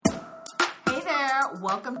there.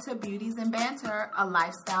 Welcome to Beauties and Banter, a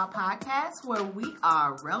lifestyle podcast where we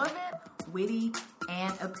are relevant, witty,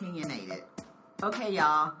 and opinionated. Okay,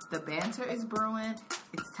 y'all, the banter is brewing.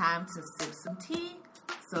 It's time to sip some tea,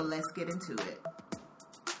 so let's get into it.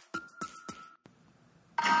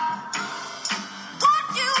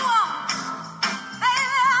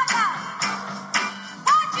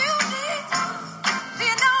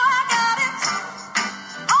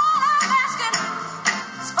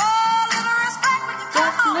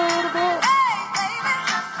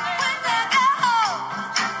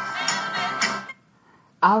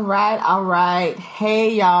 All right.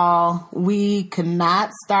 Hey, y'all. We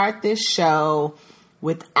cannot start this show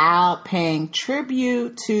without paying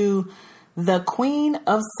tribute to the Queen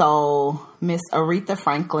of Soul, Miss Aretha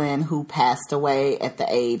Franklin, who passed away at the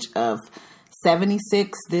age of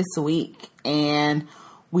 76 this week. And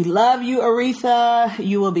we love you, Aretha.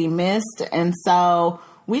 You will be missed. And so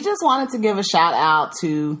we just wanted to give a shout out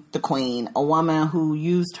to the Queen, a woman who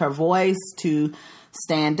used her voice to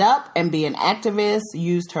stand up and be an activist,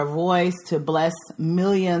 used her voice to bless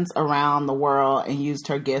millions around the world, and used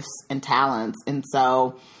her gifts and talents. And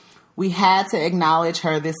so we had to acknowledge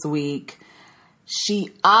her this week. She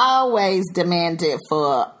always demanded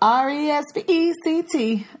for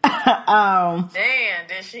R-E-S-P-E-C-T. Man,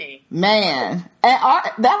 did she? Man. And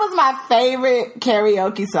that was my favorite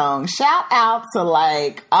karaoke song. Shout out to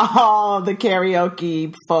like all the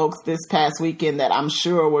karaoke folks this past weekend that I'm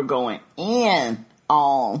sure were going in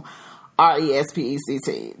on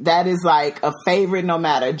R-E-S-P-E-C-T. That is like a favorite no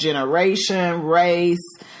matter generation, race,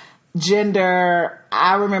 gender.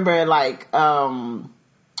 I remember like a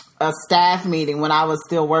staff meeting when I was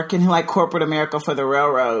still working in like corporate America for the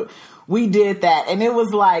railroad. We did that, and it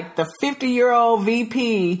was like the 50-year-old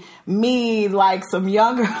VP, me, like some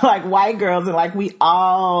younger like white girls, and like we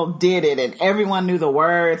all did it, and everyone knew the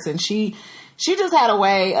words. And she just had a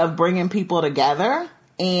way of bringing people together.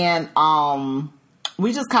 And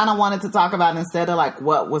we just kind of wanted to talk about, instead of like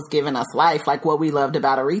what was giving us life, like what we loved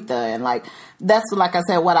about Aretha. And like, that's, like I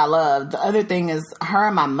said, what I loved. The other thing is her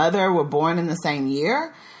and my mother were born in the same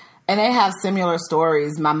year, and they have similar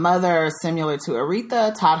stories. My mother, similar to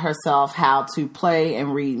Aretha, taught herself how to play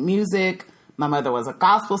and read music. My mother was a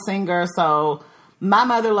gospel singer. So my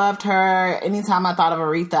mother loved her. Anytime I thought of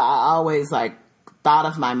Aretha, I always like thought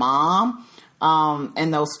of my mom.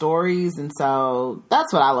 And those stories. And so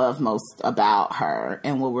that's what I love most about her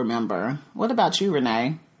and will remember. What about you,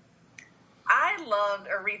 Renee? I loved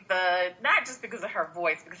Aretha, not just because of her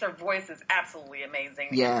voice, because her voice is absolutely amazing.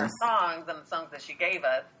 Yes. Her songs and the songs that she gave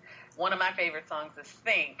us. One of my favorite songs is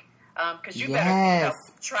Think. Because you better Yes.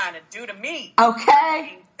 trying to do to me.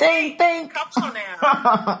 Okay. Think. Come on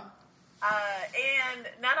now. And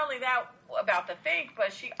not only that, about the Think,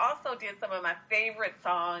 but she also did some of my favorite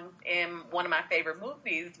songs in one of my favorite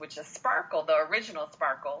movies, which is Sparkle, the original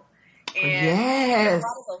Sparkle. And Yes. a lot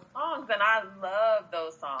of those songs, and I love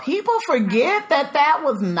those songs. People forget that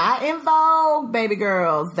was not in Vogue, baby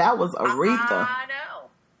girls. That was Aretha. I know.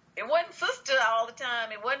 It wasn't Sister all the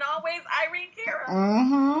time. It wasn't always Irene Cara.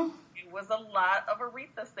 Mm-hmm. It was a lot of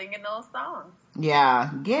Aretha singing those songs. Yeah,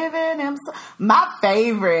 giving him my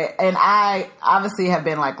favorite, and I obviously have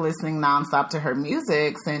been like listening nonstop to her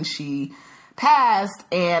music since she passed.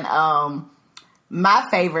 And my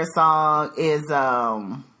favorite song is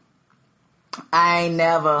I Ain't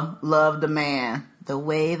Never Loved a Man the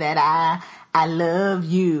Way That I Love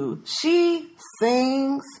You. She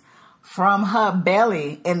sings from her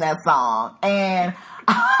belly in that song, and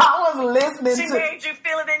I was listening She made you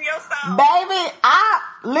feel it in your soul. Baby,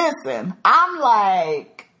 I'm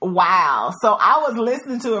like, wow. So I was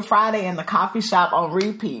listening to it Friday in the coffee shop on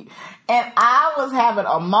repeat, and I was having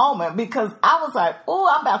a moment because I was like, oh,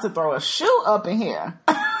 I'm about to throw a shoe up in here.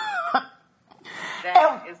 That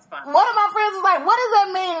is fun. One of my friends was like, what does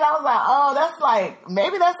that mean? And I was like, oh, that's like,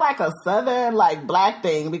 maybe that's like a Southern, like, black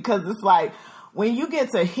thing, because it's like, when you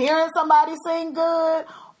get to hearing somebody sing good,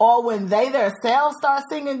 or when they themselves start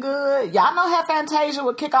singing good, y'all know how Fantasia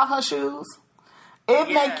would kick off her shoes? It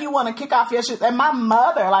make you want to kick off your shoes. And my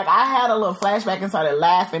mother, like, I had a little flashback and started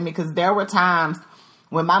laughing because there were times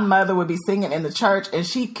when my mother would be singing in the church and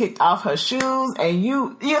she kicked off her shoes, and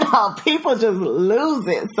you know, people just lose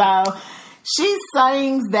it. So she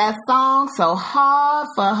sings that song so hard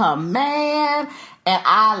for her man, and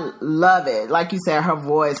I love it. Like you said, her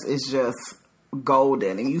voice is just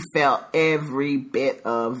golden, and you felt every bit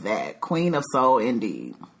of that. Queen of Soul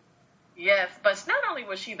indeed. Yes, but not only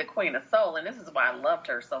was she the Queen of Soul, and this is why I loved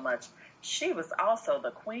her so much, she was also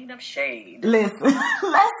the Queen of Shade. Listen,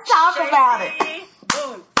 let's talk about it.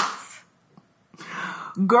 Boots.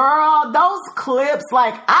 Girl, those clips,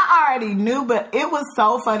 like, I already knew, but it was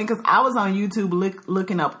so funny because I was on YouTube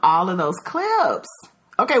looking up all of those clips.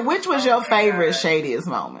 Okay, which was your favorite shadiest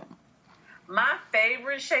moment? My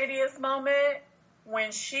favorite shadiest moment,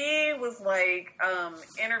 when she was, like,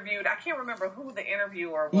 interviewed. I can't remember who the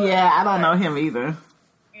interviewer was. Yeah, I don't know him either.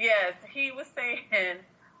 Yes, he was saying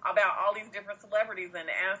about all these different celebrities and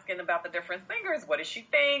asking about the different singers. What does she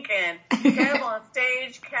think? And Kev on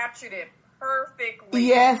stage captured it perfectly.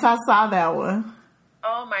 Yes, I saw that one.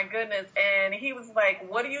 Oh my goodness! And he was like,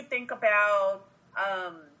 "What do you think about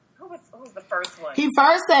who was the first one?" He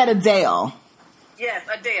first said Adele. Yes,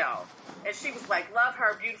 Adele, and she was like, "Love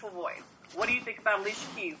her beautiful voice." What do you think about Alicia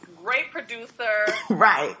Keys? Great producer,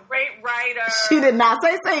 right? Great writer. She did not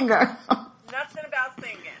say singer. Nothing about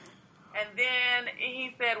singing. And then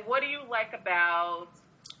he said, "What do you like about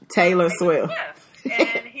Taylor Swift?"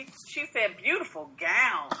 And she said, "Beautiful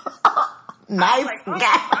gown." Nice like, gown.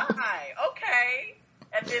 Right. Okay.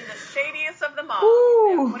 And then the shadiest of them all,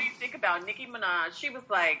 said, "What do you think about Nicki Minaj?" She was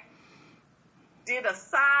like, did a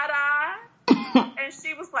side eye. And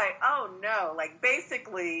she was like, "Oh no, like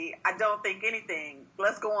basically, I don't think anything.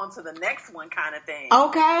 Let's go on to the next one," kind of thing.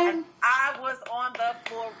 Okay. And I was on the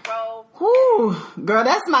floor, bro. Whew. Girl,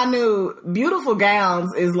 that's my new beautiful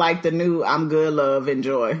gowns is like the new I'm good, love,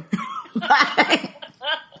 enjoy. Like,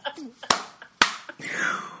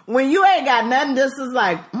 when you ain't got nothing, this is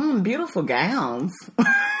like, beautiful gowns.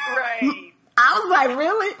 Right. I was like,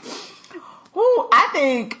 really? Ooh, I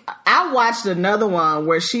think I watched another one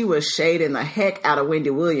where she was shading the heck out of Wendy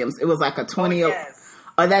Williams. It was like a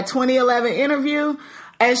 2011 interview.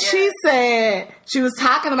 And she said, she was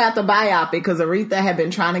talking about the biopic because Aretha had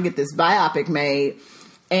been trying to get this biopic made.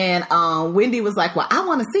 And Wendy was like, "Well, I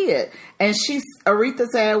want to see it." And Aretha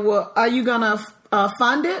said, "Well, are you going to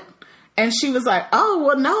fund it?" And she was like, "Oh,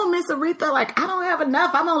 well, no, Miss Aretha, like, I don't have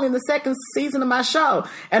enough. I'm only in the second season of my show."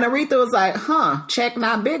 And Aretha was like, check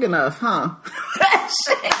not big enough, huh? That's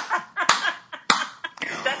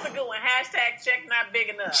a good one. Hashtag check not big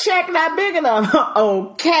enough. Check not big enough.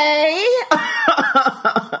 Okay.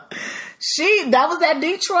 That was at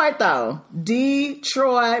Detroit, though.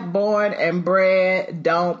 Detroit, born and bred,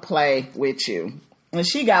 don't play with you. And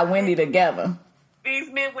she got Wendy together.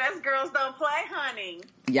 These Midwest girls don't play, honey.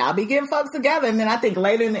 Y'all be getting folks together. And then I think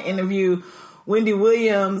later in the interview, Wendy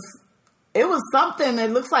Williams, it was something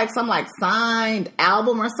that looks like some like signed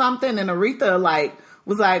album or something. And Aretha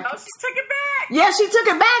was like, "Oh, she took it back." Yeah, she took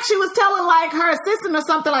it back. She was telling like her assistant or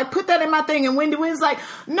something, like, "Put that in my thing." And Wendy Williams like,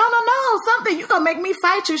 no, something. You gonna make me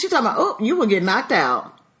fight you. She talking about, "Oh, you will get knocked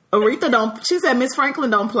out." Aretha she said, "Miss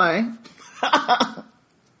Franklin don't play."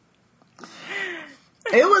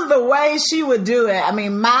 It was the way she would do it. I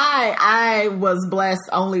mean, I was blessed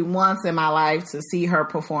only once in my life to see her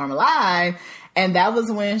perform live. And that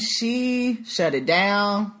was when she shut it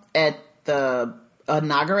down at the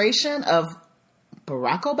inauguration of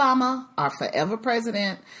Barack Obama, our forever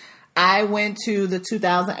president. I went to the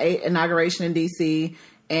 2008 inauguration in D.C.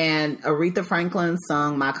 and Aretha Franklin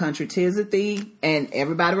sung "My Country 'Tis of Thee," and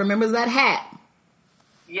everybody remembers that hat.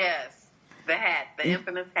 Yes. The hat, the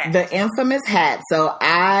infamous hat. The infamous hat. So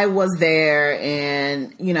I was there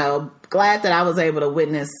and, glad that I was able to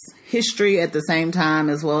witness history at the same time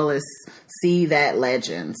as well as see that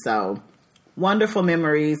legend. So wonderful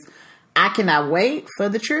memories. I cannot wait for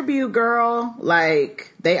the tribute, girl.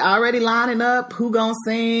 Like, they already lining up who gonna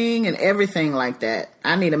sing and everything like that.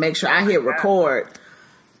 I need to make sure I hit record.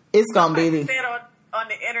 It's gonna be on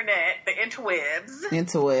the internet, the interwebs.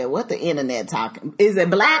 Interweb. What the internet talking? Is it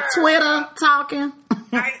Black Twitter talking?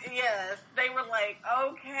 Yes. They were like,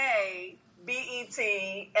 okay, BET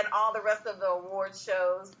and all the rest of the award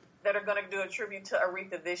shows that are going to do a tribute to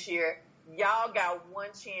Aretha this year, y'all got one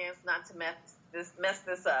chance not to mess this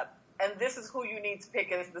up. And this is who you need to pick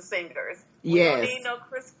as the singers. We don't need no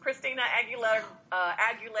Christina Aguilera.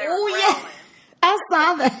 Oh, yeah. I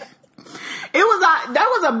saw that. That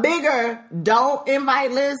was a bigger don't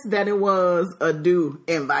invite list than it was a do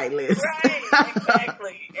invite list. Right,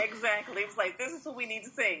 exactly. It was like, this is who we need to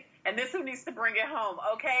sing, and this is who needs to bring it home.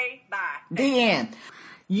 Okay, bye. The end.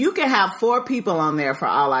 You can have 4 people on there for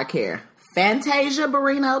all I care. Fantasia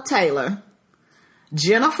Barrino Taylor,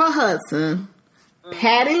 Jennifer Hudson,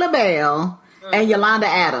 Patti LaBelle, and Yolanda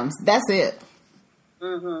Adams. That's it.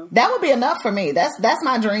 Mm-hmm. That would be enough for me. That's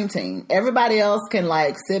my dream team. Everybody else can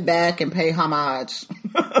like sit back and pay homage.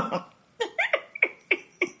 I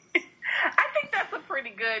think that's a pretty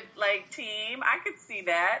good like team. I could see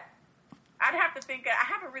that. I'd have to think. I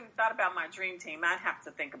haven't really thought about my dream team. I'd have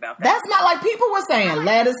to think about that. That's not like people were saying.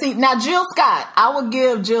 Let us see. Now Jill Scott. I would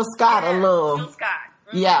give Jill Scott a little. Jill Scott.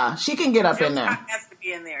 Yeah, she can get up Jill in there. Scott has to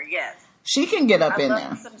be in there, yes. She can get up in there. I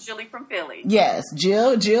love some Jilly from Philly. Yes,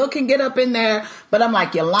 Jill can get up in there. But I'm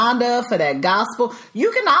like, Yolanda for that gospel.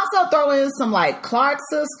 You can also throw in some like Clark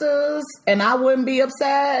sisters, and I wouldn't be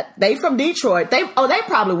upset. They from Detroit. They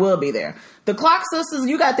probably will be there. The Clark sisters,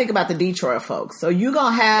 you got to think about the Detroit folks. So you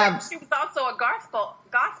gonna have. Yeah, she was also a gospel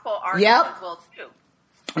artist as well too.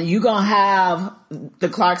 You gonna have the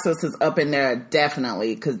Clark sisters up in there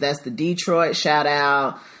definitely, because that's the Detroit shout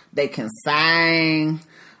out. They can sing.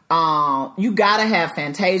 You gotta have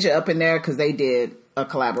Fantasia up in there because they did a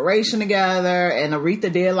collaboration together, and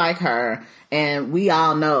Aretha did like her, and we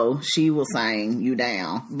all know she will sing you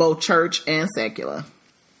down, both church and secular.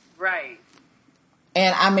 Right.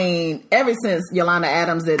 And I mean, ever since Yolanda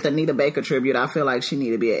Adams did the Anita Baker tribute, I feel like she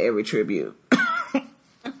need to be at every tribute.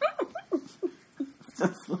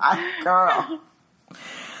 Just like, girl.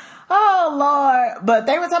 Oh, Lord. But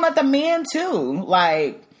they were talking about the men, too.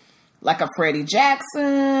 Like a Freddie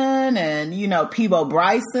Jackson and, Peebo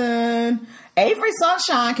Bryson. Avery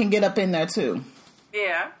Sunshine can get up in there, too.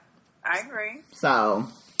 Yeah, I agree. So,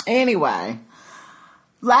 anyway.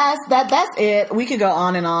 That's it. We could go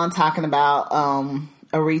on and on talking about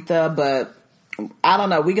Aretha, but I don't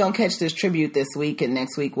know. We're going to catch this tribute this week, and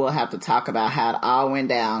next week we'll have to talk about how it all went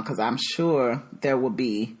down, because I'm sure there will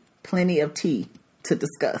be plenty of tea to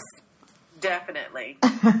discuss. Definitely.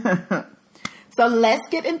 So let's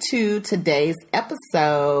get into today's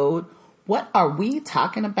episode. What are we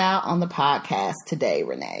talking about on the podcast today,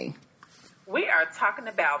 Renee? We are talking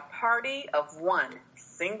about Party of One,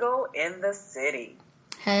 Single in the City.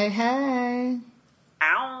 Hey, hey.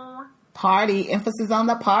 Ow. Party, emphasis on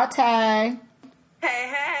the party. Hey,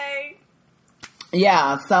 hey.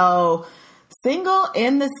 Yeah, so Single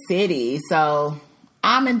in the City. So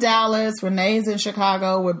I'm in Dallas, Renee's in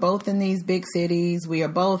Chicago. We're both in these big cities. We are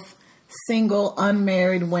both single,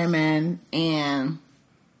 unmarried women. And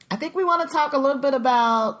I think we want to talk a little bit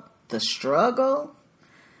about the struggle,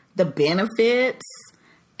 the benefits,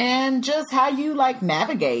 and just how you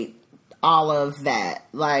navigate all of that,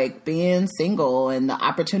 like being single and the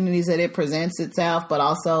opportunities that it presents itself, but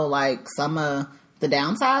also some of the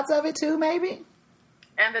downsides of it too, maybe.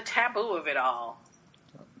 And the taboo of it all.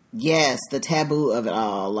 Yes, the taboo of it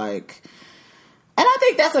all. And I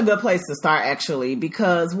think that's a good place to start, actually,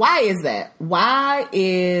 because why is that? Why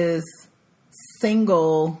is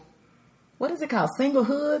single, what is it called?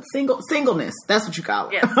 Singlehood? Singleness. That's what you call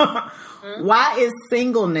it. Yes. Mm-hmm. Why is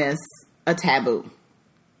singleness a taboo?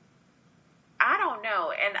 I don't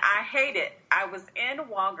know, and I hate it. I was in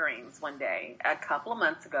Walgreens one day a couple of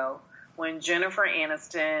months ago when Jennifer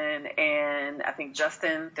Aniston and I think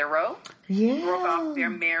Justin Theroux broke off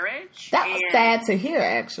their marriage. That was sad to hear,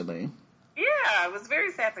 actually. Yeah, it was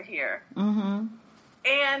very sad to hear. Mm-hmm.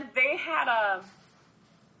 And they had a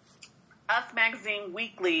Us Magazine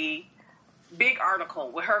Weekly big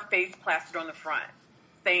article with her face plastered on the front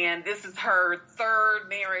saying this is her third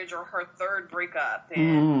marriage or her third breakup.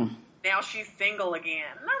 And now she's single again.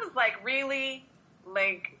 And I was like, really?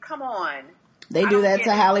 Come on. They do that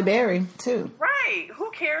to Halle Berry, too. Right.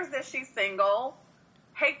 Who cares that she's single?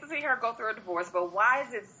 Hate to see her go through a divorce, but why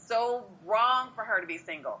is it so wrong for her to be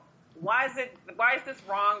single? Why is this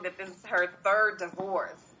wrong that this is her third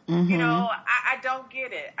divorce? Mm-hmm. I don't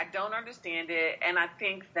get it. I don't understand it. And I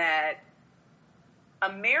think that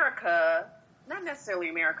America, not necessarily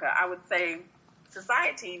America, I would say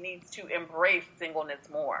society needs to embrace singleness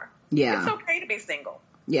more. Yeah. It's okay to be single.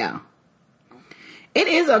 Yeah. It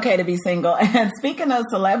is okay to be single. And speaking of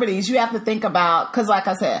celebrities, you have to think about, because like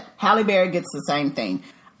I said, Halle Berry gets the same thing.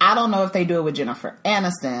 I don't know if they do it with Jennifer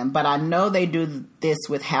Aniston, but I know they do this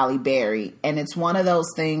with Halle Berry. And it's one of those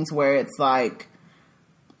things where it's like,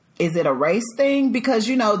 is it a race thing? Because,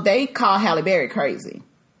 they call Halle Berry crazy.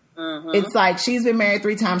 Mm-hmm. It's like she's been married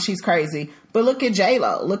 3 times. She's crazy. But look at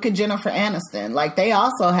J-Lo. Look at Jennifer Aniston. They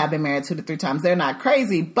also have been married 2 to 3 times. They're not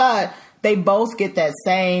crazy, but they both get that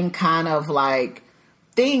same kind of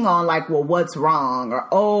thing on well, what's wrong? Or,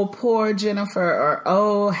 oh, poor Jennifer. Or,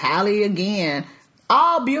 oh, Halle again.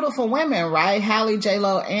 All beautiful women, right? Halle,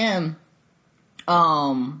 J-Lo, and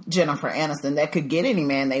Jennifer Aniston that could get any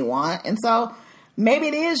man they want. And so maybe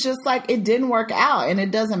it is just it didn't work out, and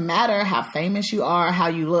it doesn't matter how famous you are, how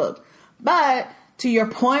you look. But to your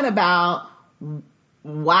point about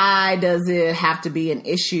why does it have to be an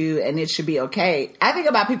issue and it should be okay, I think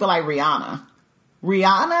about people like Rihanna.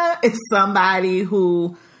 Rihanna is somebody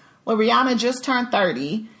who, Rihanna just turned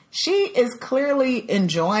 30. She is clearly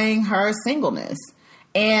enjoying her singleness.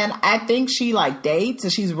 And I think she dates,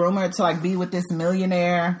 and she's rumored to be with this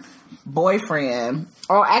millionaire boyfriend,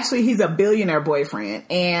 or actually he's a billionaire boyfriend.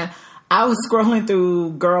 And I was scrolling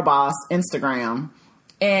through Girl Boss Instagram,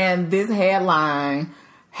 and this headline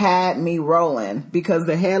had me rolling because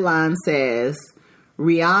the headline says,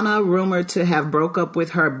 Rihanna rumored to have broke up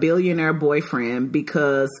with her billionaire boyfriend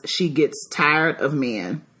because she gets tired of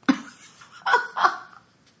men.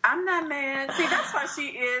 I'm not mad. See, that's why she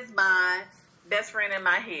is my best friend in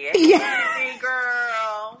my head. Yeah. Hey,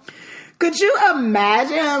 girl. Could you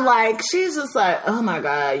imagine? Like, she's just like, oh my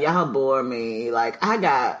God, y'all bore me. Like, I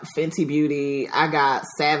got Fenty Beauty. I got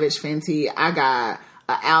Savage Fenty. I got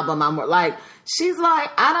an album. Like, she's like,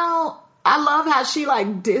 I love how she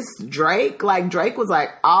like dissed Drake. Like, Drake was like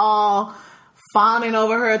all fawning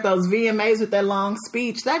over her at those VMAs with that long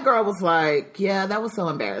speech. That girl was like, yeah, that was so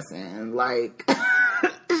embarrassing. Like,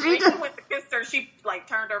 she just went to kiss her. She like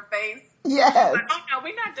turned her face. Yes. Like, oh no,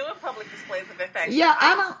 we're not doing public displays of affection. Yeah,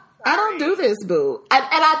 I don't do this, boo. And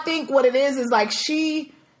I think what it is like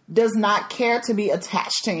she does not care to be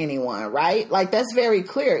attached to anyone, right? Like, that's very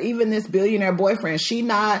clear. Even this billionaire boyfriend, she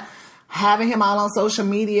not having him out on social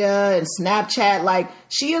media and Snapchat. Like,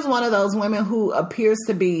 she is one of those women who appears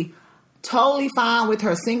to be totally fine with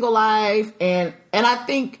her single life. And I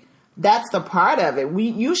think that's the part of it.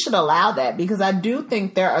 You should allow that, because I do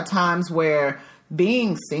think there are times where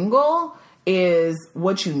being single is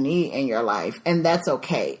what you need in your life, and that's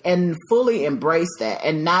okay, and fully embrace that,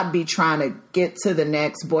 and not be trying to get to the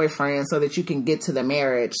next boyfriend so that you can get to the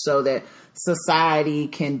marriage so that society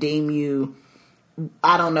can deem you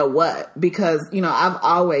I don't know what, because I've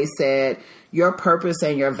always said your purpose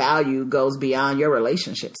and your value goes beyond your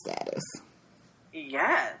relationship status.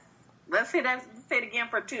 Yes. Let's say it again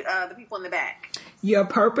for the people in the back. Your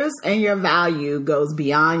purpose and your value goes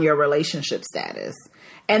beyond your relationship status.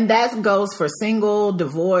 And that goes for single,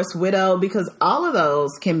 divorce, widow, because all of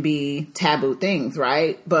those can be taboo things,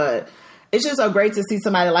 right? But it's just so great to see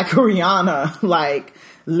somebody like Rihanna, like,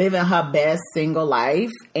 living her best single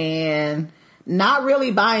life and not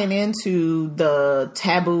really buying into the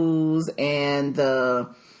taboos and the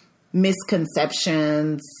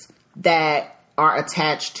misconceptions that are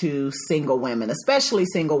attached to single women, especially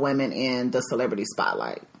single women in the celebrity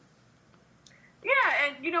spotlight. Yeah,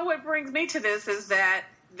 and what brings me to this is that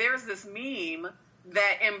there's this meme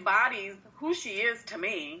that embodies who she is to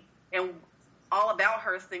me and all about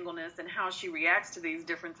her singleness and how she reacts to these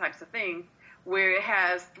different types of things, where it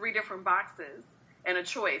has 3 different boxes and a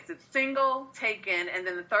choice. It's single, taken, and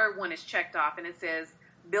then the third one is checked off, and it says,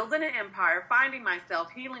 building an empire, finding myself,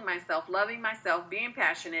 healing myself, loving myself, being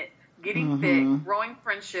passionate, getting fit, growing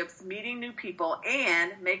friendships, meeting new people,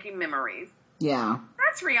 and making memories. Yeah.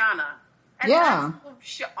 That's Rihanna. And that's who we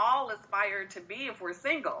should all aspire to be if we're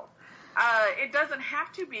single. It doesn't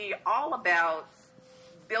have to be all about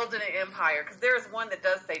building an empire, because there's one that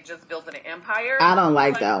does say just building an empire. I don't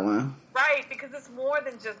like that one. Right, because it's more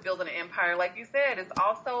than just building an empire. Like you said, it's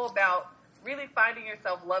also about really finding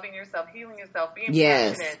yourself, loving yourself, healing yourself, being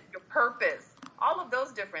passionate, your purpose, all of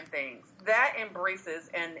those different things. That embraces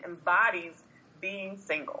and embodies being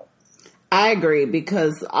single. I agree,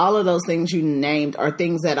 because all of those things you named are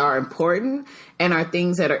things that are important and are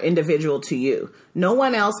things that are individual to you. No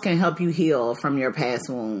one else can help you heal from your past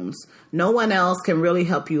wounds. No one else can really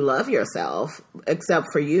help you love yourself except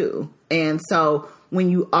for you. And so when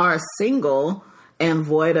you are single and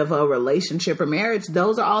void of a relationship or marriage,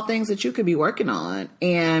 those are all things that you could be working on.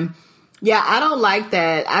 And yeah, I don't like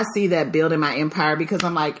that. I see that building my empire, because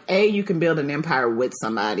I'm like, A, you can build an empire with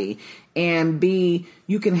somebody, and B,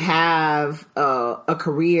 you can have a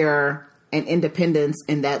career and independence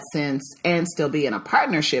in that sense and still be in a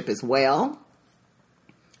partnership as well.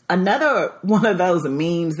 Another one of those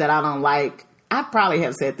memes that I don't like, I probably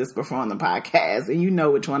have said this before on the podcast, and you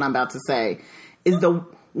know which one I'm about to say, is the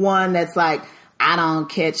one that's like, I don't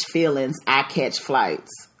catch feelings, I catch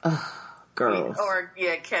flights. Ugh. Girls. Or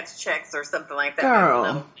catch checks or something like that.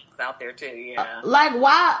 Girl. Out there too, yeah. Like,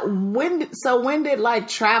 why? When did like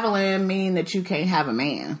traveling mean that you can't have a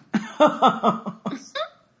man?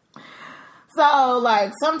 So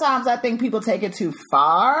like sometimes I think people take it too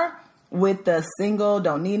far with the single,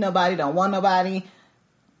 don't need nobody, don't want nobody.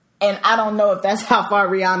 And I don't know if that's how far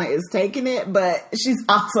Rihanna is taking it, but she's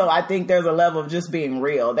also, I think there's a level of just being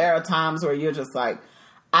real. There are times where you're just like,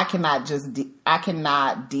 I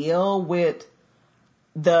cannot deal with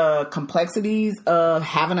the complexities of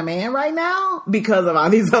having a man right now because of all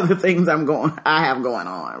these other things I have going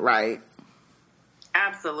on, right?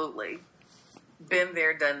 Absolutely. Been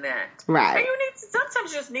there, done that. Right. And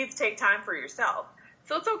sometimes you just need to take time for yourself.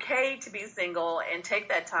 So it's okay to be single and take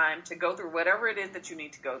that time to go through whatever it is that you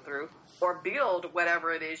need to go through, or build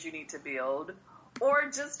whatever it is you need to build, or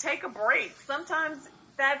just take a break. Sometimes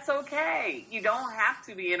that's okay. You don't have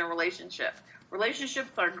to be in a relationship.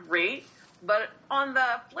 Relationships are great, but on the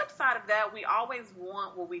flip side of that, we always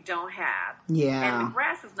want what we don't have. Yeah. And the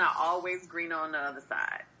grass is not always green on the other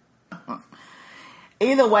side.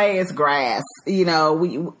 Either way, it's grass,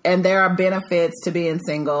 and there are benefits to being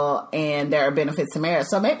single and there are benefits to marriage.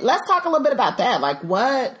 So let's talk a little bit about that. Like,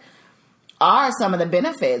 what are some of the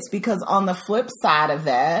benefits? Because on the flip side of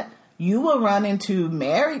that, you will run into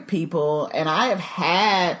married people, and I have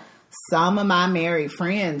had some of my married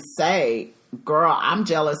friends say, girl, I'm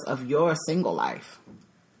jealous of your single life.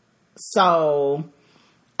 So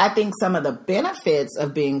I think some of the benefits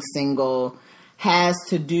of being single has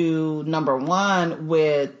to do, number one,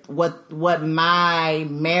 with what my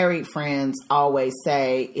married friends always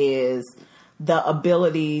say is the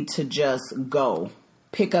ability to just go,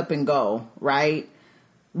 pick up and go, right?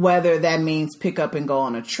 Whether that means pick up and go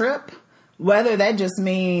on a trip, whether that just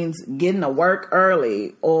means getting to work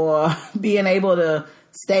early or being able to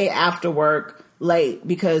stay after work late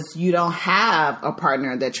because you don't have a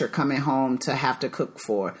partner that you're coming home to have to cook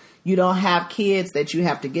for. You don't have kids that you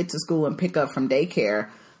have to get to school and pick up from daycare.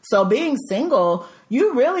 So being single,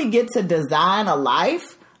 you really get to design a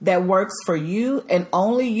life that works for you and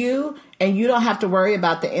only you, and you don't have to worry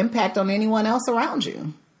about the impact on anyone else around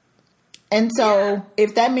you. And so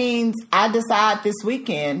if that means I decide this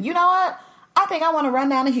weekend, you know what? I think I want to run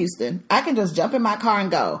down to Houston. I can just jump in my car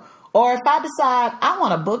and go. Or if I decide I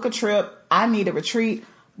want to book a trip, I need a retreat,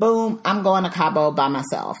 boom, I'm going to Cabo by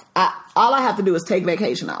myself. All I have to do is take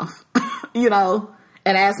vacation off,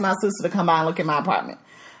 and ask my sister to come by and look at my apartment.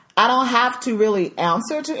 I don't have to really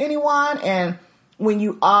answer to anyone. And when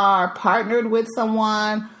you are partnered with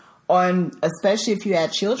someone, or especially if you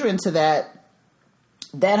add children to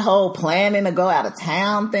that whole planning to go out of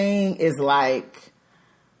town thing is like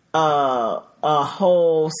a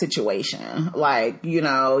whole situation. Like, you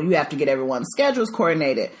have to get everyone's schedules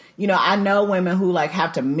coordinated. I know women who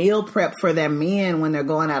have to meal prep for their men when they're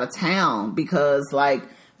going out of town because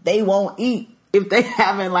they won't eat if they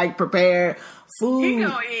haven't prepared food. He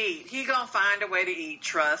gonna eat. He gonna find a way to eat.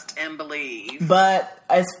 Trust and believe. But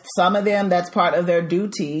as some of them, that's part of their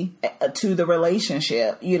duty to the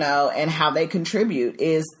relationship, and how they contribute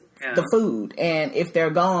is the food. And if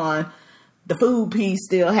they're gone, the food piece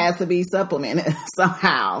still has to be supplemented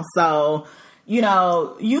somehow. So,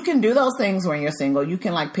 you can do those things when you're single. You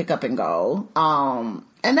can pick up and go.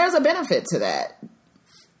 And there's a benefit to that.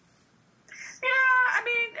 Yeah, I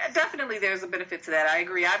mean, definitely there's a benefit to that. I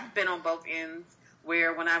agree. I've been on both ends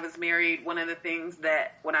where when I was married, one of the things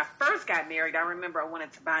that when I first got married, I remember I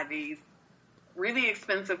wanted to buy these really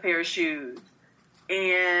expensive pair of shoes.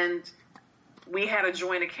 And we had a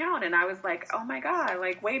joint account, and I was like, oh my God,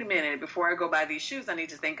 wait a minute, before I go buy these shoes, I need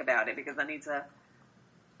to think about it because I need to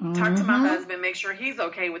talk to my husband, make sure he's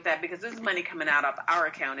okay with that because this is money coming out of our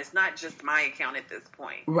account. It's not just my account at this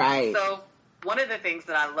point. Right. So one of the things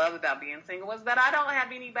that I love about being single is that I don't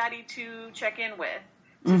have anybody to check in with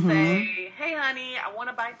to say, hey, honey, I want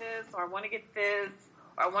to buy this, or I want to get this,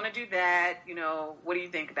 or I want to do that. What do you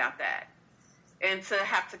think about that? And to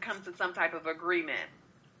have to come to some type of agreement.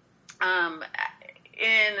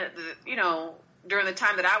 During the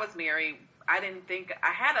time that I was married, I didn't think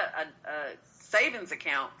I had a savings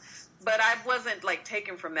account, but I wasn't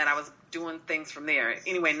taken from that. I was doing things from there.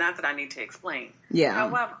 Anyway, not that I need to explain. Yeah.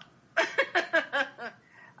 However,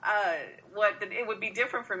 it would be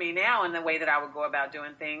different for me now in the way that I would go about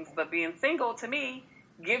doing things, but being single to me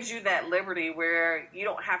gives you that liberty where you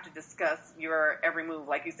don't have to discuss your every move.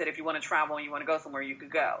 Like you said, if you want to travel and you want to go somewhere, you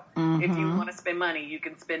could go. If you want to spend money, you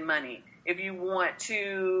can spend money. If you want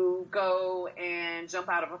to go and jump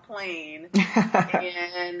out of a plane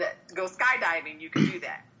and go skydiving, you can do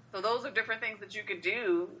that. So those are different things that you could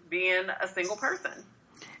do being a single person.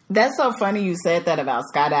 That's so funny you said that about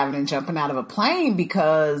skydiving and jumping out of a plane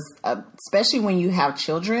because especially when you have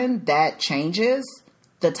children, that changes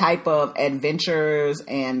the type of adventures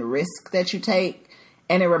and risk that you take.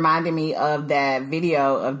 And it reminded me of that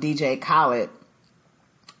video of DJ Khaled.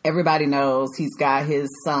 Everybody knows he's got his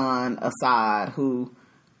son, Assad, who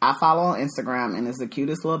I follow on Instagram and is the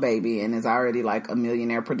cutest little baby and is already a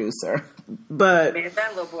millionaire producer. But man,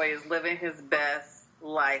 that little boy is living his best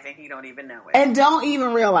life and he don't even know it. And don't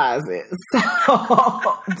even realize it.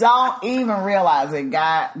 So don't even realize it.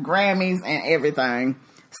 Got Grammys and everything.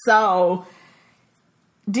 So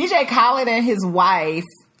DJ Khaled and his wife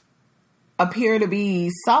appear to be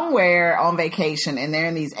somewhere on vacation and they're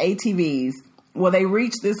in these ATVs. Well, they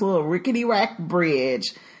reach this little rickety-rack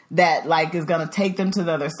bridge that is going to take them to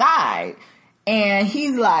the other side. And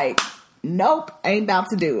he's like, nope, ain't about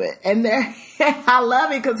to do it. And I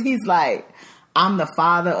love it because he's like, I'm the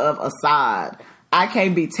father of Assad. I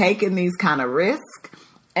can't be taking these kind of risks.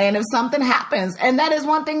 And if something happens, and that is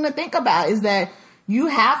one thing to think about, is that you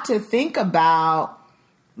have to think about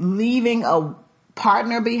leaving a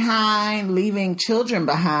partner behind, leaving children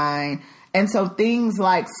behind. And so things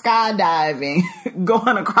like skydiving,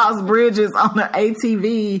 going across bridges on an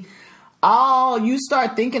ATV, you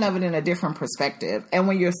start thinking of it in a different perspective. And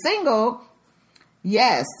when you're single,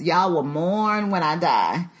 yes, y'all will mourn when I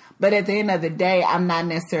die. But at the end of the day, I'm not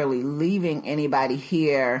necessarily leaving anybody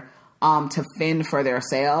here to fend for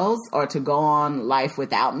themselves or to go on life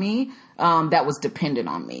without me. That was dependent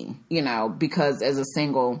on me, because as a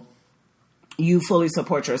single, you fully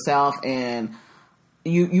support yourself and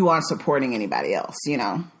you aren't supporting anybody else,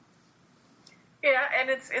 Yeah, and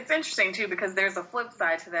it's interesting too, because there's a flip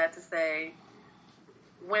side to that, to say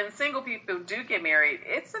when single people do get married,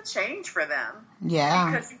 it's a change for them.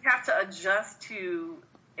 Yeah. Because you have to adjust to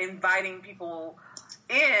inviting people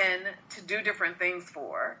in to do different things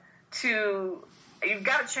you've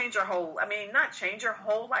got to change not change your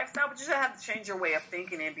whole lifestyle, but you just have to change your way of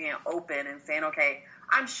thinking and being open and saying, okay,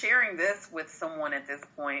 I'm sharing this with someone at this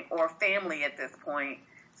point or family at this point.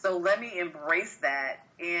 So let me embrace that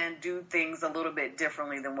and do things a little bit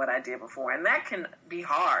differently than what I did before. And that can be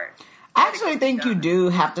hard. I actually think you do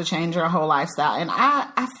have to change your whole lifestyle. And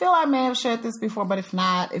I feel I may have shared this before, but if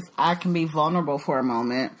not, if I can be vulnerable for a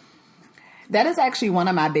moment, that is actually one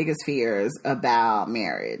of my biggest fears about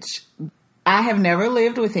marriage. I have never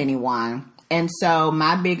lived with anyone. And so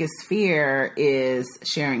my biggest fear is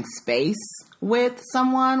sharing space with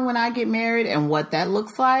someone when I get married and what that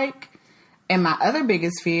looks like. And my other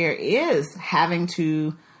biggest fear is having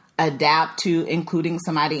to adapt to including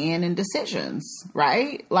somebody in decisions,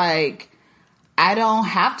 right? Like, I don't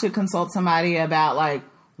have to consult somebody about like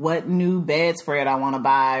what new bedspread I want to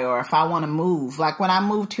buy or if I want to move. Like when I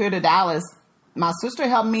moved here to Dallas, my sister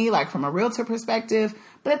helped me like from a realtor perspective,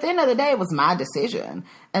 but at the end of the day, it was my decision.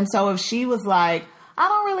 And so if she was like, I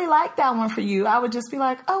don't really like that one for you, I would just be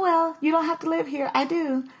like, oh, well, you don't have to live here. I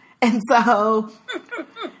do. And so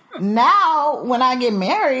now when I get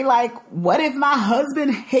married, like, what if my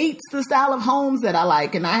husband hates the style of homes that I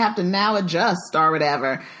like and I have to now adjust or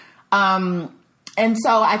whatever? And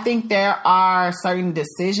so I think there are certain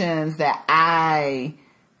decisions that I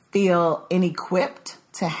feel inequipped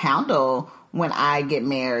to handle when I get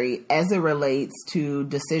married as it relates to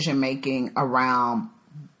decision making around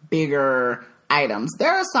bigger items.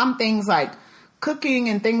 There are some things like cooking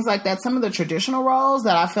and things like that, some of the traditional roles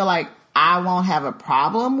that I feel like I won't have a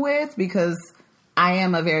problem with because I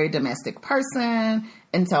am a very domestic person.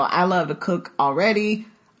 And so I love to cook already.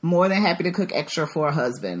 More than happy to cook extra for a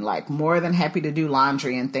husband, like more than happy to do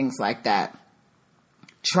laundry and things like that.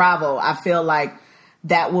 Travel, I feel like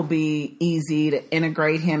that will be easy to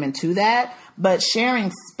integrate him into that. But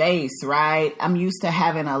sharing space, right? I'm used to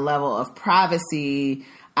having a level of privacy.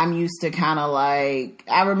 I'm used to kind of like,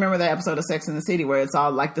 I remember the episode of Sex and the City where it's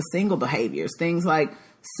all like the single behaviors, things like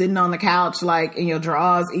sitting on the couch, like in your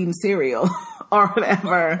drawers, eating cereal or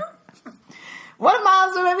whatever. What if my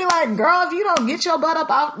husband would be like, girl, if you don't get your butt up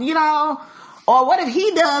out, or what if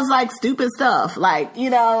he does like stupid stuff, like,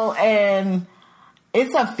 and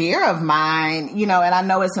it's a fear of mine, and I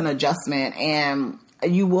know it's an adjustment and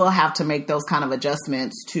you will have to make those kind of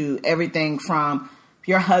adjustments to everything from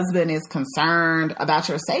your husband is concerned about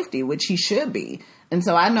your safety, which he should be. And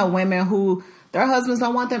so I know women who their husbands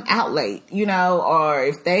don't want them out late, or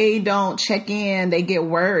if they don't check in, they get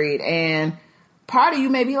worried. And part of you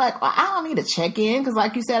may be like, well, I don't need to check in because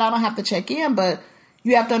like you said, I don't have to check in. But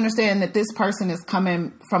you have to understand that this person is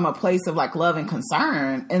coming from a place of like love and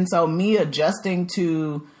concern. And so me adjusting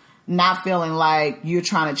to not feeling like you're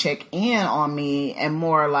trying to check in on me and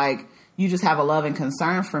more like you just have a love and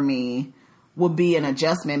concern for me would be an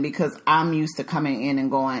adjustment because I'm used to coming in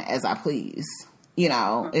and going as I please.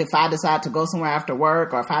 If I decide to go somewhere after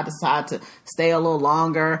work or if I decide to stay a little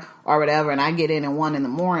longer or whatever and I get in at 1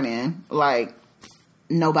 a.m, like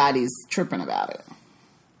nobody's tripping about it.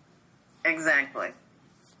 Exactly.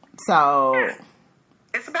 So yeah.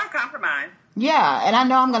 It's about compromise. Yeah, and I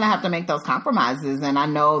know I'm going to have to make those compromises, and I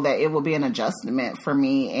know that it will be an adjustment for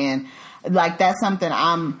me, and like that's something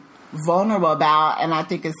I'm vulnerable about, and I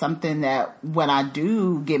think it's something that when I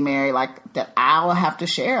do get married, like that I'll have to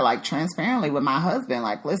share like transparently with my husband,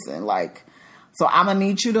 like listen, like so I'm gonna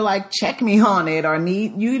need you to like check me on it or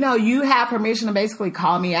you have permission to basically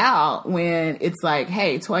call me out when it's like,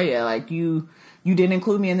 hey Toya, like you didn't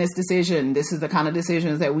include me in this decision, this is the kind of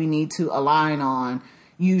decisions that we need to align on.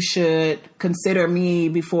 You should consider me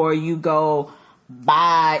before you go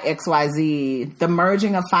buy XYZ, the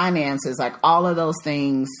merging of finances, like all of those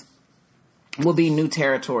things will be new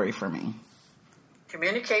territory for me.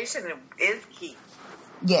 Communication is key.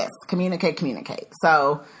 Yes, communicate.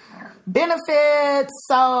 So, benefits.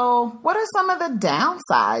 So, what are some of the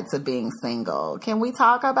downsides of being single? Can we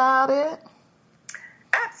talk about it?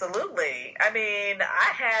 Absolutely. I mean,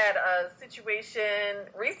 I had a situation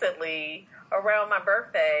recently around my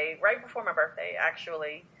birthday, right before my birthday,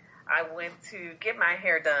 actually. I went to get my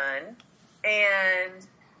hair done, and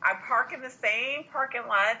I park in the same parking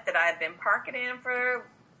lot that I've been parking in for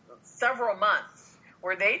several months,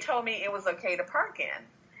 where they told me it was okay to park in.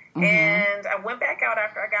 Mm-hmm. And I went back out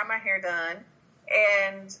after I got my hair done,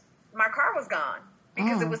 and my car was gone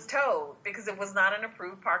because it was towed, because it was not an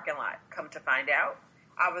approved parking lot. Come to find out,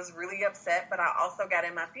 I was really upset, but I also got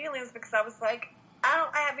in my feelings because I was like, I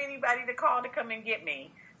don't have anybody to call to come and get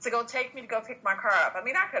me, to go take me to go pick my car up. I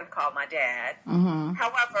mean, I could have called my dad. Mm-hmm.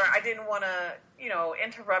 However, I didn't want to,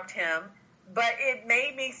 interrupt him. But it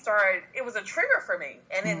made me start, it was a trigger for me.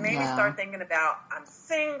 And it made me start thinking about, I'm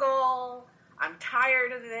single, I'm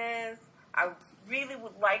tired of this, I really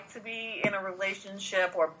would like to be in a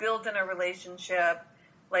relationship or build in a relationship.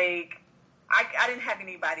 Like, I didn't have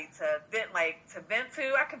anybody to vent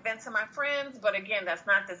to. I could vent to my friends, but again, that's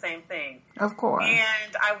not the same thing. Of course.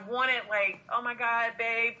 And I wanted, oh my God,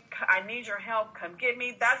 babe, I need your help. Come get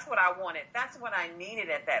me. That's what I wanted. That's what I needed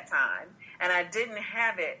at that time. And I didn't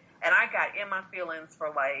have it. And I got in my feelings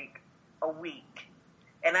for a week.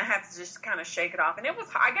 And I had to just kind of shake it off. And I got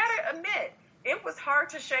to admit, it was hard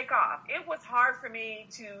to shake off. It was hard for me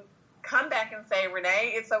to come back and say,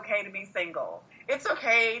 Renee, it's okay to be single. It's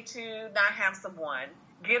okay to not have someone.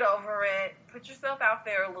 Get over it. Put yourself out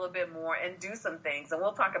there a little bit more and do some things. And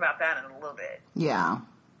we'll talk about that in a little bit. Yeah.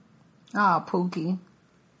 Oh, Pookie.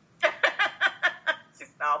 She's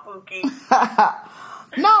all Pookie.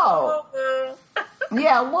 No.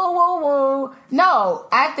 Yeah, woo. No,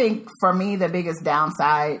 I think for me, the biggest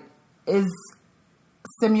downside is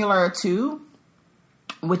similar to,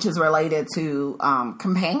 which is related to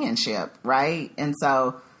companionship, right? And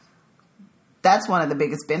so that's one of the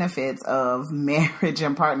biggest benefits of marriage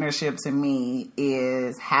and partnership to me,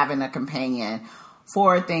 is having a companion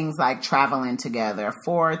for things like traveling together,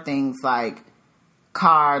 for things like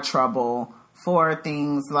car trouble, for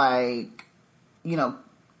things like,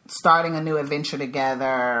 starting a new adventure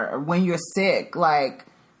together, or when you're sick. Like,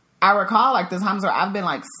 I recall the times where I've been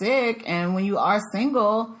sick, and when you are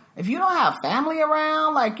single, if you don't have family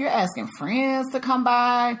around, you're asking friends to come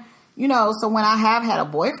by, so when I have had a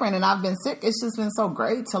boyfriend and I've been sick, it's just been so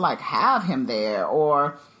great to have him there.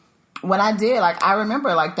 Or when I did, I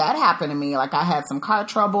remember that happened to me. I had some car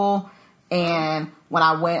trouble, and when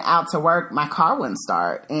I went out to work, my car wouldn't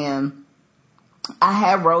start, and I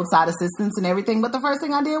had roadside assistance and everything, but the first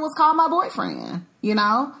thing I did was call my boyfriend,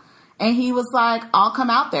 and he was like, I'll come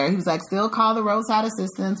out there. He was like, still call the roadside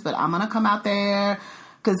assistance, but I'm going to come out there.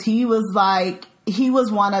 Cause he was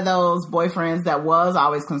one of those boyfriends that was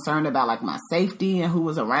always concerned about my safety and who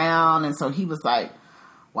was around. And so he was like,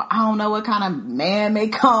 well, I don't know what kind of man may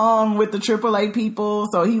come with the AAA people.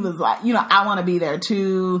 So he was like, I want to be there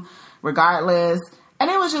too, regardless. And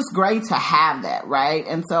it was just great to have that. Right.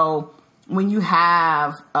 And so when you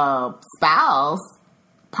have a spouse,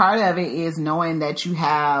 part of it is knowing that you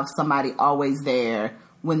have somebody always there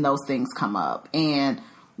when those things come up. And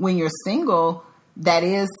when you're single, that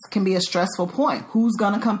can be a stressful point. Who's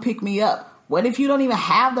going to come pick me up? What if you don't even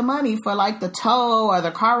have the money for the tow or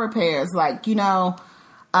the car repairs?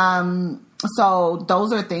 So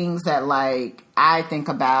those are things that I think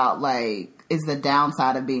about, is the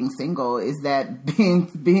downside of being single, is that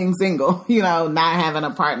being single, not having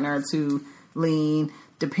a partner to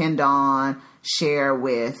depend on, share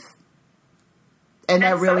with. And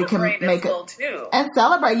that really can make it too. And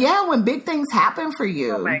celebrate. Yeah, when big things happen for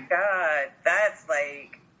you. Oh my God. That's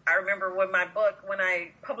I remember when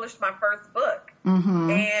I published my first book,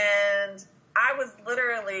 and I was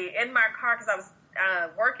literally in my car because I was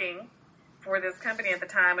working for this company at the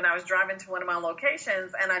time, and I was driving to one of my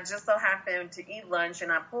locations, and I just so happened to eat lunch,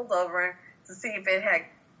 and I pulled over to see if it had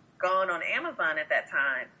gone on Amazon at that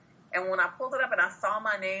time. And when I pulled it up and I saw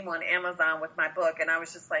my name on Amazon with my book, and I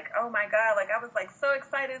was just like, oh my God, I was so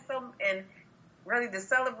excited, and ready to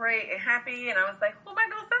celebrate and happy. And I was like, who am I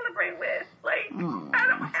going to celebrate with? I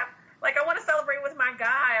don't have, I want to celebrate with my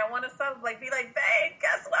guy. I want to celebrate, be like, babe,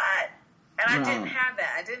 guess what? And I didn't have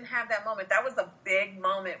that. I didn't have that moment. That was a big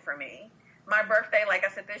moment for me. My birthday, like I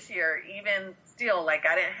said, this year, even still, I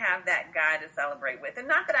didn't have that guy to celebrate with. And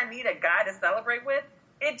not that I need a guy to celebrate with.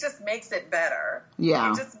 It just makes it better.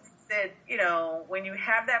 Yeah. It just makes it, when you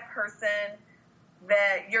have that person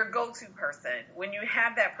that your go-to person, when you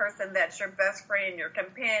have that person that's your best friend, your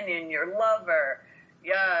companion, your lover,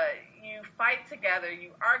 you fight together,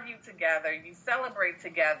 you argue together, you celebrate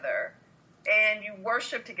together, and you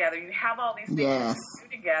worship together, you have all these things that you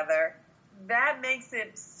do together, that makes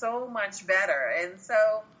it so much better. And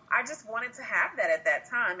so I just wanted to have that at that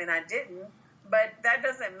time, and I didn't. But that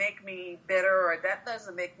doesn't make me bitter, or that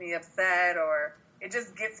doesn't make me upset, or it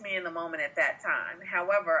just gets me in the moment at that time.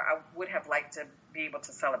 However, I would have liked to be able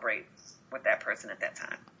to celebrate with that person at that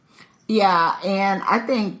time. Yeah, and I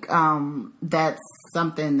think that's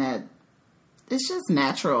something that it's just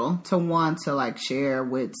natural to want to like share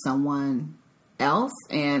with someone else.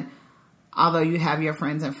 And although you have your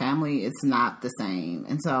friends and family, it's not the same.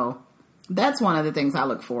 And so that's one of the things I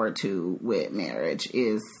look forward to with marriage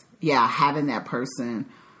is, having that person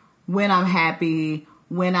when I'm happy,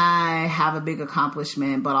 when I have a big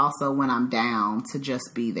accomplishment, but also when I'm down, to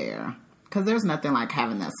just be there. Because there's nothing like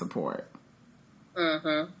having that support.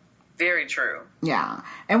 Mm-hmm. Very true. Yeah.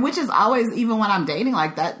 And which is always, even when I'm dating,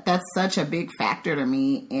 like that's such a big factor to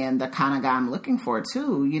me and the kind of guy I'm looking for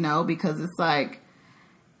too, because it's like,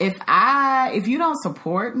 if you don't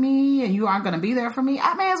support me and you aren't going to be there for me,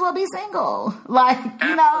 I may as well be single. Like,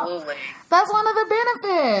 Absolutely. That's one of the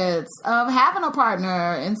benefits of having a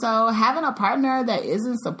partner. And so having a partner that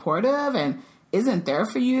isn't supportive and isn't there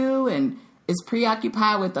for you and is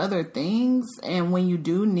preoccupied with other things, and when you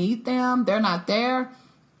do need them, they're not there.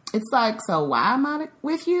 It's like, so why am I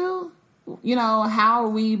with you? How are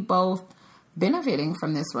we both benefiting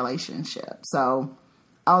from this relationship? So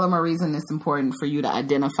all the more reason it's important for you to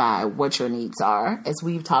identify what your needs are, as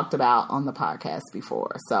we've talked about on the podcast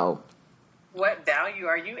before. So what value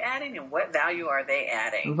are you adding and what value are they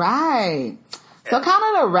adding? Right. So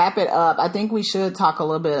kind of to wrap it up, I think we should talk a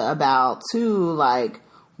little bit about too, like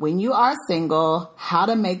when you are single, how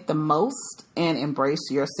to make the most and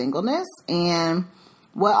embrace your singleness, and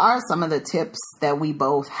what are some of the tips that we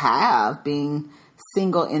both have being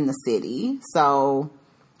single in the city. So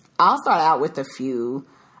I'll start out with a few.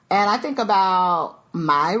 And I think about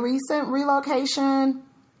my recent relocation.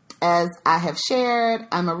 As I have shared,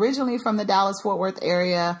 I'm originally from the Dallas-Fort Worth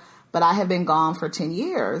area, but I have been gone for 10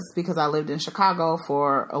 years because I lived in Chicago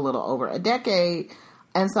for a little over a decade.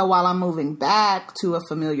 And so while I'm moving back to a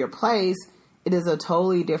familiar place, it is a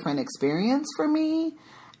totally different experience for me.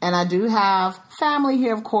 And I do have family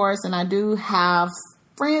here, of course, and I do have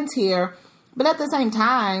friends here. But at the same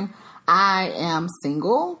time, I am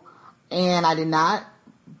single, and I did not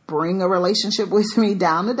bring a relationship with me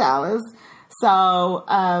down to Dallas. So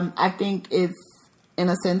I think it's, in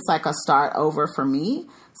a sense, like a start over for me.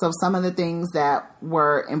 So some of the things that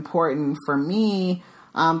were important for me,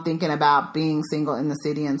 thinking about being single in the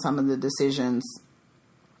city and some of the decisions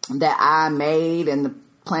that I made and the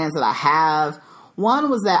plans that I have, one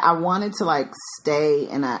was that I wanted to like stay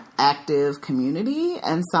in an active community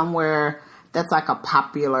and somewhere that's like a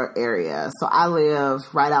popular area. So I live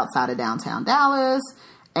right outside of downtown Dallas,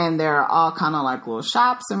 and there are all kind of like little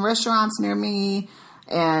shops and restaurants near me.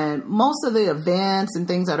 And most of the events and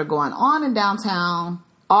things that are going on in downtown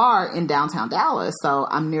are in downtown Dallas. So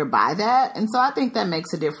I'm nearby that. And so I think that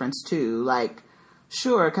makes a difference too. Like,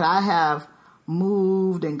 sure, could I have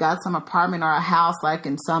moved and got some apartment or a house like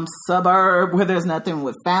in some suburb where there's nothing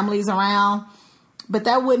with families around? But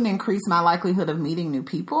that wouldn't increase my likelihood of meeting new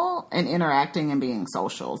people and interacting and being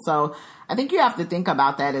social. So I think you have to think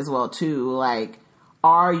about that as well too. Like,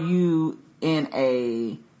 are you in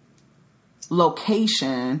a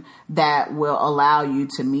location that will allow you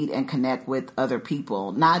to meet and connect with other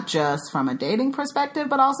people, not just from a dating perspective,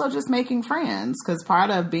 but also just making friends? Because part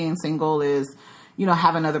of being single is,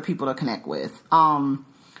 having other people to connect with. I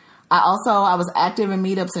was active in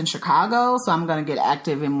meetups in Chicago, so I'm going to get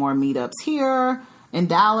active in more meetups here in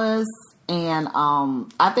Dallas. And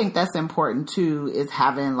I think that's important too, is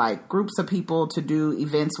having like groups of people to do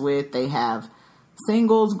events with. They have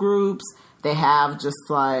singles groups. They have just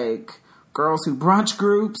like girls who brunch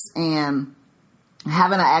groups, and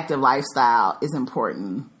having an active lifestyle is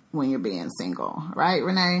important when you're being single. Right,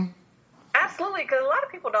 Renee? Absolutely, because a lot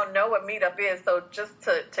of people don't know what Meetup is. So just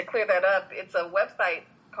to clear that up, it's a website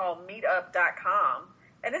called meetup.com.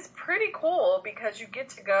 And it's pretty cool because you get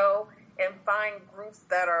to go and find groups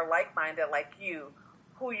that are like-minded like you,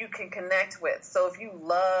 who you can connect with. So if you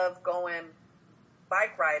love going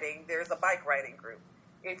bike riding, there's a bike riding group.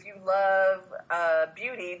 If you love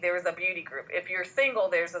beauty, there's a beauty group. If you're single,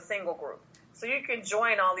 there's a single group. So you can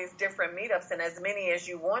join all these different meetups and as many as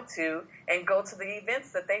you want to and go to the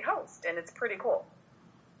events that they host. And it's pretty cool.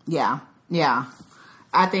 Yeah.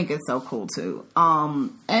 I think it's so cool too.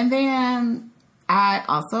 And then I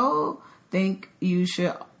also think you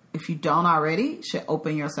should, if you don't already, should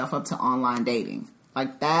open yourself up to online dating.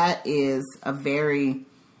 Like, that is a very,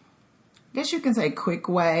 I guess you can say, quick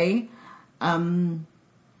way to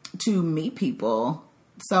meet people.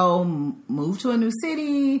 So move to a new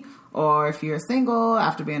city, or if you're single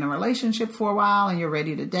after being in a relationship for a while and you're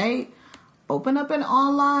ready to date, open up an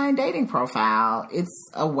online dating profile.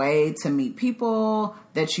 It's a way to meet people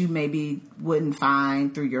that you maybe wouldn't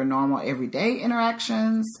find through your normal everyday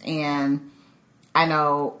interactions. And I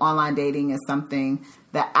know online dating is something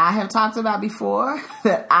that I have talked about before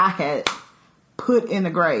that I had put in the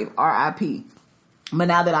grave, RIP. But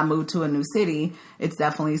now that I moved to a new city, it's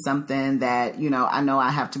definitely something that, you know I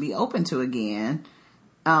have to be open to again,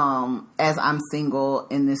 as I'm single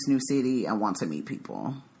in this new city and want to meet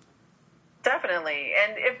people. Definitely.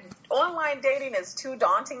 And if online dating is too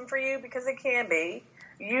daunting for you, because it can be,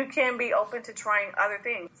 you can be open to trying other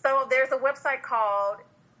things. So there's a website called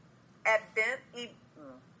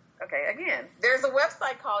there's a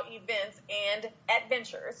website called Events and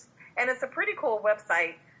Adventures. And it's a pretty cool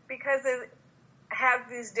website because it has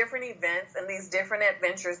these different events and these different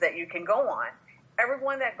adventures that you can go on.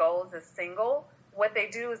 Everyone that goes is single. What they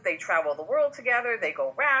do is they travel the world together. They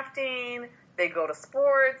go rafting. They go to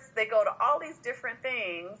sports. They go to all these different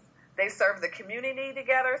things. They serve the community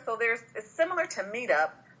together. So it's similar to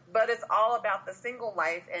Meetup, but it's all about the single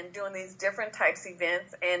life and doing these different types of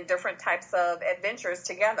events and different types of adventures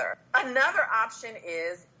together. Another option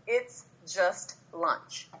is It's Just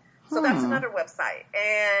Lunch. So that's another website.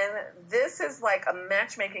 And this is like a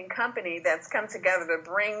matchmaking company that's come together to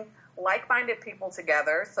bring like-minded people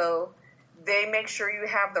together. So they make sure you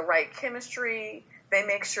have the right chemistry. They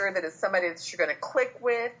make sure that it's somebody that you're going to click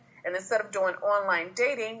with. And instead of doing online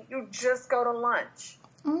dating, you just go to lunch.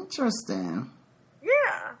 Interesting.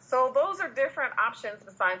 Yeah. So those are different options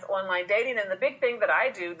besides online dating. And the big thing that I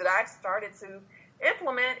do that I've started to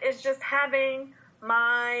implement is just having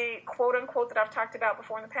my quote unquote that I've talked about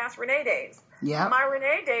before in the past, Renee days. Yeah. My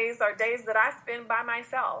Renee days are days that I spend by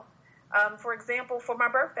myself. For example, for my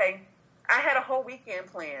birthday, I had a whole weekend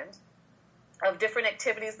planned of different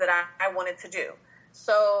activities that I wanted to do.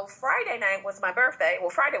 So Friday night was my birthday.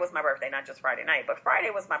 Well, Friday was my birthday, not just Friday night, but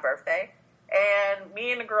Friday was my birthday. And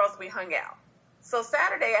me and the girls, we hung out. So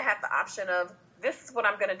Saturday, I had the option of, this is what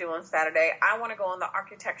I'm going to do on Saturday. I want to go on the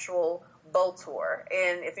architectural boat tour.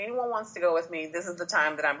 And if anyone wants to go with me, this is the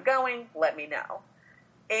time that I'm going. Let me know.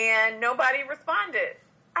 And nobody responded.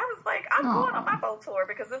 I was like, I'm going on my boat tour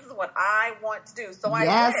because this is what I want to do. So I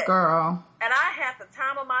Yes, did. girl. And I had the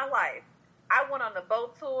time of my life. I went on the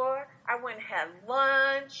boat tour. I went and had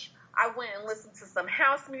lunch. I went and listened to some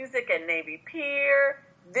house music at Navy Pier.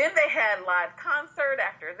 Then they had live concert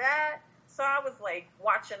after that. So I was like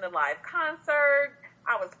watching the live concert.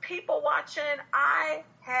 I was people watching. I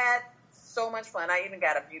had so much fun. I even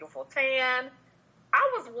got a beautiful tan.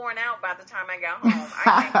 I was worn out by the time I got home.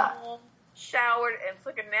 I came home, showered, and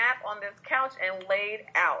took a nap on this couch and laid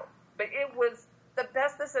out. But it was the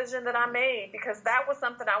best decision that I made because that was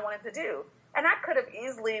something I wanted to do. And I could have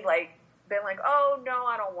easily been like, oh, no,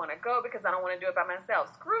 I don't want to go because I don't want to do it by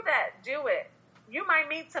myself. Screw that. Do it. You might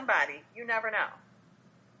meet somebody. You never know.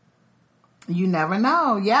 You never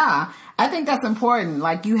know. Yeah. I think that's important.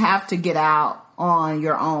 Like, you have to get out on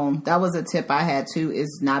your own. That was a tip I had too,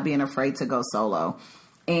 is not being afraid to go solo.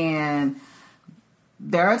 And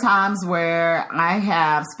there are times where I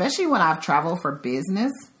have, especially when I've traveled for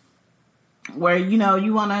business, where,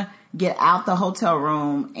 you want to get out the hotel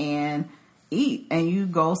room and eat, and you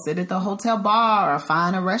go sit at the hotel bar or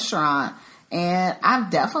find a restaurant. And I've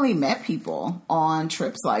definitely met people on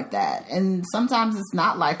trips like that. And sometimes it's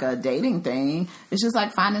not like a dating thing. It's just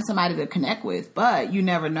like finding somebody to connect with. But you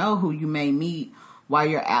never know who you may meet while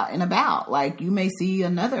you're out and about. Like, you may see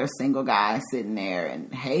another single guy sitting there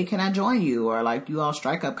and, hey, can I join you? Or like, you all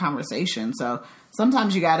strike up conversation. So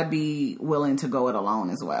sometimes you got to be willing to go it alone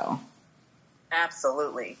as well.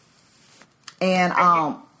 Absolutely. And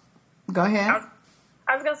go ahead.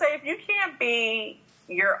 I was going to say, if you can't be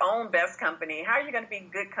your own best company, how are you going to be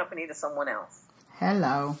good company to someone else?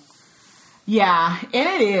 Hello. Yeah,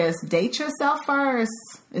 and it is. Date yourself first,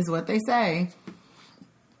 is what they say.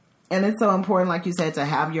 And it's so important, like you said, to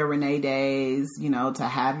have your Renee days, to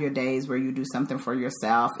have your days where you do something for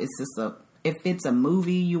yourself. It's just if it's a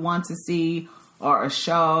movie you want to see or a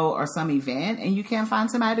show or some event and you can't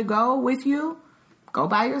find somebody to go with you, go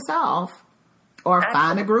by yourself. Or Absolutely.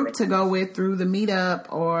 Find a group to go with through the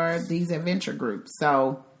Meetup or these adventure groups.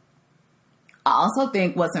 So I also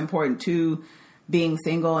think what's important too, being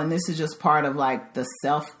single, and this is just part of like the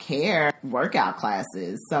self-care workout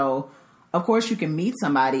classes. So of course you can meet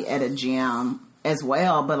somebody at a gym as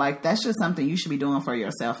well. But like, that's just something you should be doing for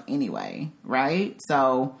yourself anyway, right?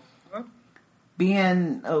 So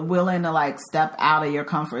being willing to like step out of your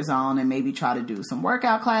comfort zone and maybe try to do some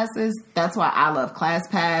workout classes. That's why I love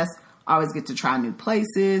ClassPass. I always get to try new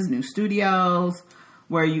places, new studios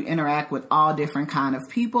where you interact with all different kind of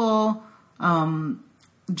people,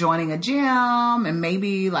 joining a gym and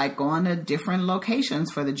maybe like going to different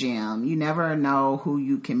locations for the gym. You never know who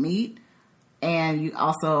you can meet. And you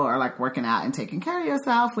also are like working out and taking care of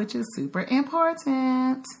yourself, which is super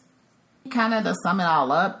important. Kind of to sum it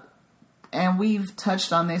all up, and we've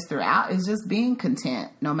touched on this throughout, is just being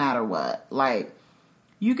content no matter what. Like,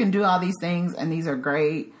 you can do all these things, and these are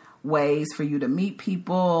great ways for you to meet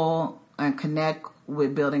people and connect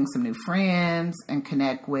with building some new friends and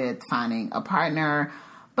connect with finding a partner.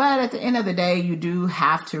 But at the end of the day, you do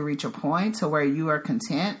have to reach a point to where you are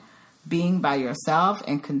content being by yourself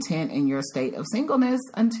and content in your state of singleness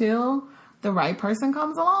until the right person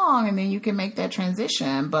comes along, and then you can make that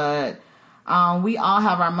transition. But we all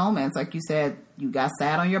have our moments. Like you said, you got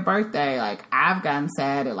sad on your birthday. Like, I've gotten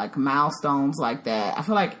sad at like milestones like that. I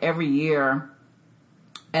feel like every year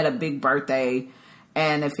at a big birthday,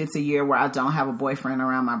 and if it's a year where I don't have a boyfriend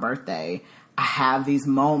around my birthday, I have these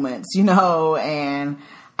moments, you know, and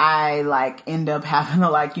I like end up having to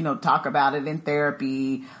like, you know, talk about it in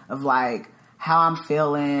therapy of like how I'm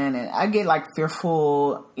feeling, and I get like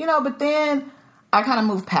fearful, you know, but then I kind of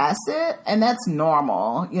move past it, and that's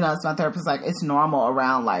normal. You know, it's my therapist, like, it's normal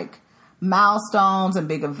around like milestones and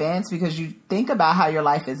big events, because you think about how your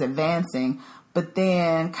life is advancing, but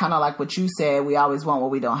then kind of like what you said, we always want what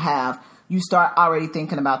we don't have. You start already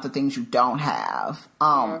thinking about the things you don't have.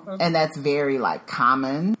 And that's very like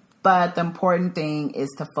common. But the important thing is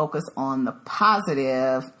to focus on the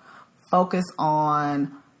positive, focus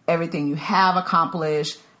on everything you have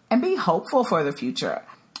accomplished, and be hopeful for the future.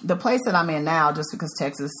 The place that I'm in now, just because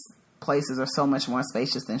Texas places are so much more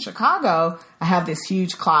spacious than Chicago, I have this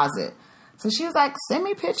huge closet. So she was like, send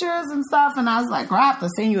me pictures and stuff. And I was like, I have to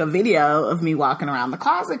send you a video of me walking around the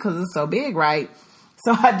closet because it's so big, right?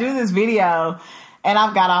 So I do this video, and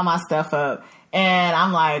I've got all my stuff up. And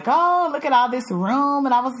I'm like, oh, look at all this room.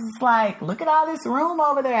 And I was just like, look at all this room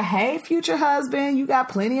over there. Hey, future husband, you got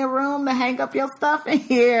plenty of room to hang up your stuff in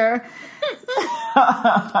here.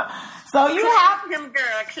 So you have him,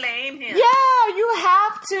 girl, claim him. Yeah, you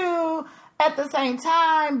have to, at the same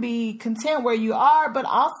time, be content where you are, but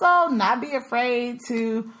also not be afraid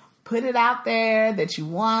to put it out there that you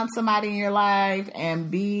want somebody in your life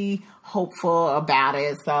and be hopeful about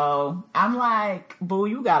it. So I'm like, boo,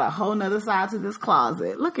 you got a whole nother side to this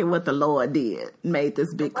closet. Look at what the Lord did. Made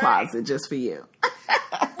this big closet just for you.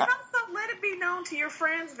 Also, let it be known to your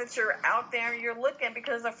friends that you're out there and you're looking,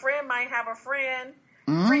 because a friend might have a friend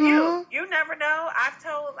for you. You never know. I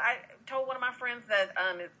told one of my friends that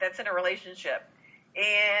that's in a relationship,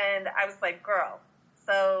 and I was like, girl,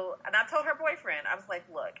 and I told her boyfriend, I was like,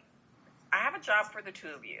 look, I have a job for the two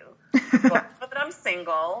of you, but I'm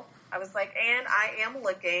single. I was like, and I am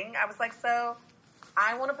looking. I was like, so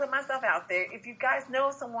I want to put myself out there. If you guys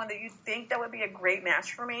know someone that you think that would be a great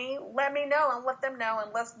match for me, let me know and let them know,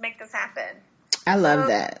 and let's make this happen. I love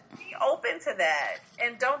that. Be open to that,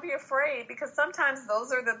 and don't be afraid, because sometimes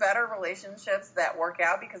those are the better relationships that work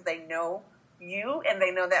out, because they know you and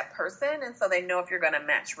they know that person, and so they know if you're going to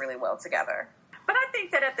match really well together. But I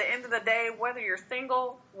think that at the end of the day, whether you're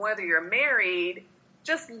single, whether you're married,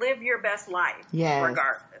 just live your best life,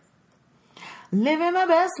 regardless. Living my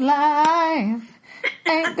best life.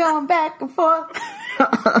 Ain't going back and forth.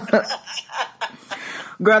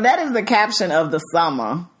 Girl, that is the caption of the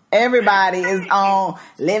summer. Everybody is on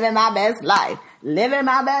living my best life. Living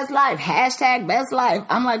my best life. Hashtag best life.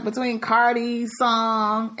 I'm like, between Cardi's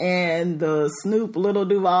song and the Snoop Little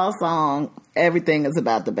Duval song, everything is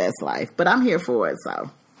about the best life. But I'm here for it, so.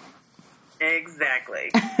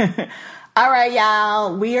 Exactly. All right,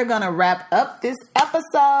 y'all. We are going to wrap up this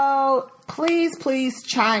episode. Please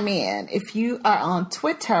chime in. If you are on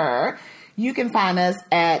Twitter, you can find us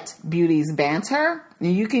at Beauties Banter.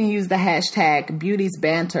 And you can use the hashtag Beauties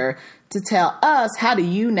Banter to tell us, how do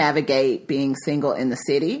you navigate being single in the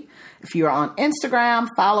city? If you're on Instagram,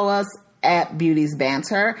 follow us at Beauties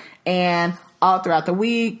Banter. And all throughout the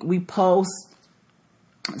week, we post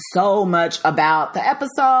so much about the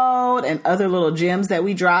episode and other little gems that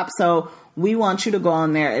we drop. So we want you to go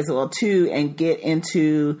on there as well too and get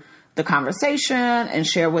into the conversation and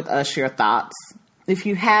share with us your thoughts. If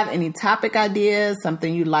you have any topic ideas,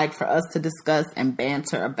 something you'd like for us to discuss and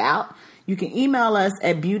banter about, you can email us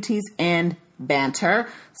at beautiesandbanter.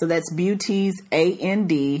 So that's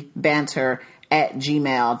beautiesand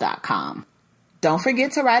banter@gmail.com. Don't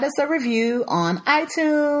forget to write us a review on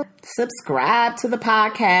iTunes. Subscribe to the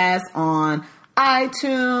podcast on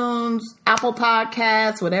iTunes, Apple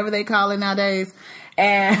Podcasts, whatever they call it nowadays.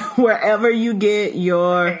 And wherever you get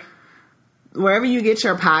your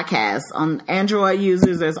podcasts. On Android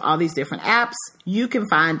users, there's all these different apps. You can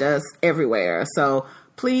find us everywhere. So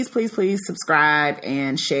please, please, please subscribe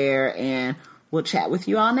and share, and we'll chat with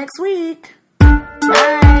you all next week.